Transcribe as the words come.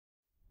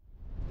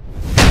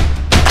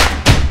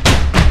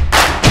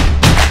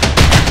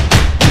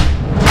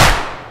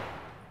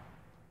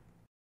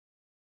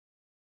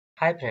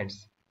Hi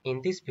friends,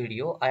 in this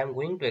video I am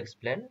going to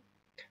explain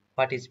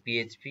what is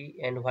PHP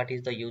and what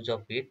is the use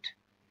of it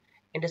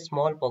in a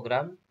small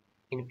program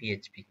in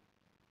PHP.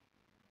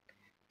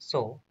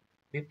 So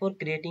before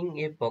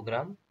creating a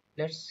program,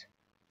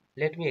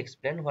 let me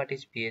explain what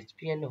is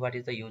PHP and what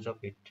is the use of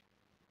it.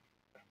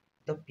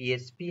 The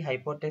PHP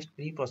hypertext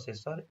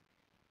preprocessor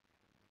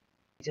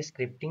is a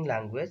scripting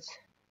language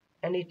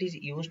and it is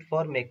used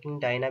for making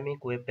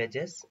dynamic web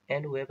pages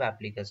and web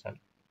applications.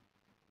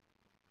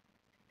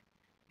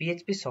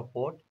 PHP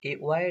support a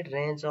wide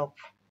range of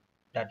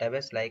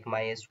database like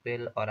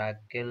MySQL,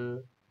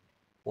 Oracle,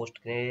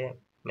 Postgre,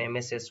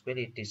 MS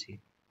SQL, etc.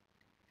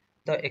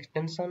 The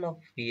extension of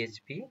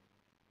PHP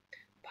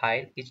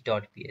file is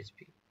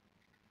 .php.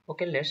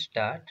 Okay, let's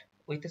start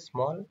with a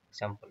small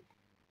example.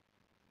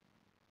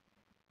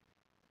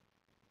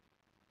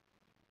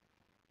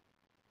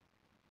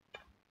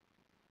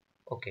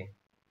 Okay,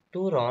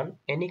 to run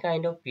any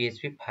kind of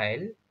PHP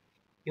file,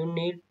 you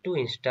need to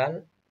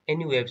install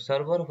any web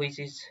server which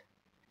is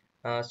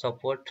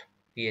support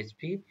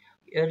PHP,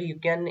 or you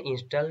can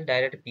install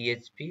direct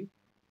PHP,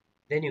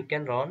 then you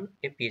can run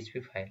a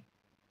PHP file.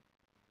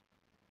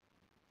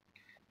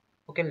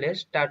 Okay,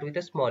 let's start with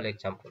a small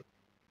example.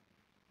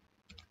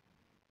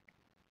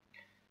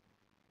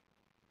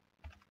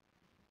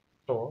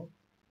 So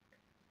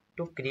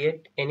to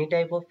create any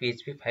type of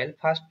PHP file,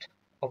 first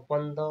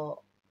open the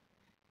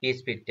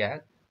PHP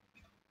tag,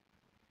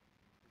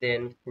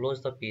 then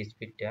close the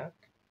PHP tag,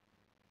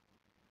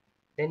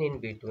 then in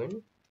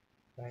between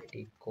write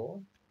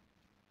echo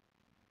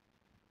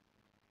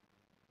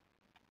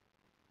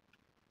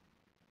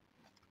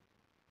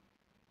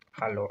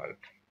hello world,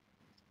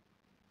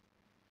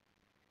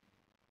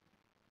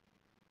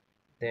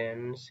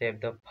 then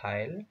save the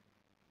file.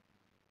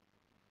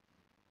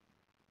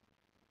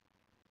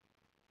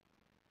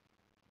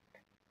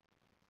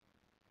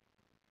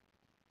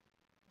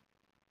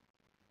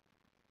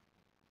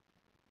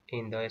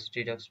 In the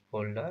htdocs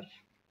folder,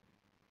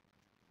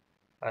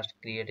 first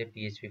create a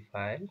PHP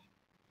file,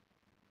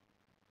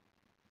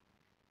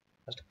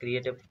 first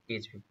create a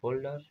PHP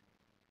folder,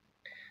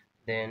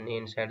 then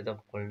inside the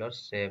folder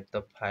save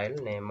the file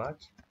name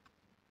as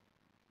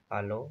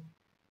hello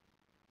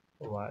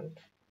world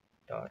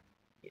dot.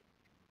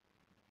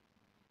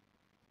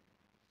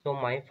 So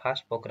my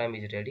first program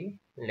is ready.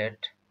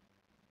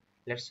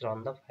 Let's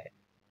run the file.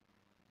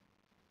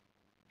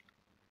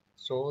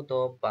 So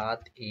the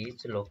path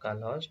is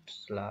localhost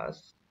slash,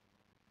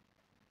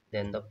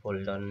 then the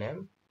folder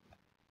name,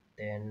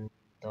 then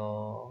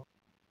the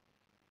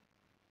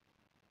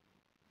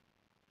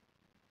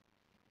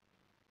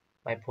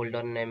my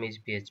folder name is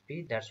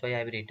PHP, that's why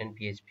I've written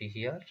PHP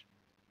here.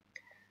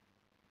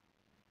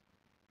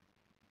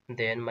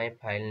 Then my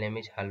file name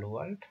is hello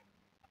world,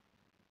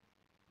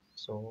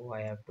 so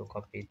I have to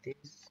copy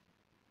this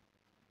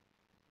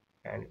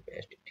and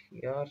paste it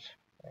here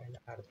and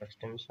add the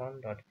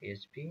extension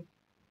 .php.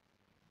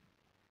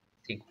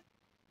 See,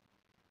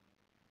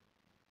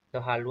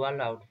 the hello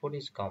world output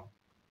is come.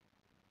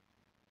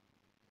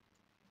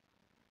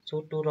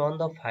 So to run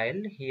the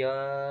file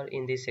here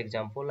in this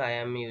example, I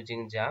am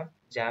using Jamp.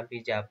 Jamp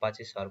is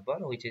Apache server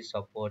which is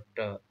support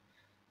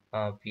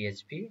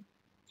PHP.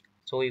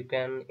 So you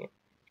can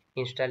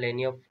install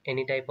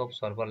any type of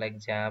server like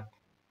Jamp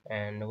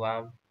and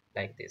WAMP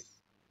like this.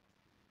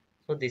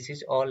 So this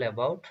is all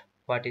about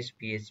what is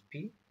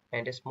PHP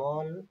and a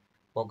small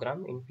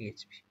program in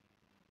PHP.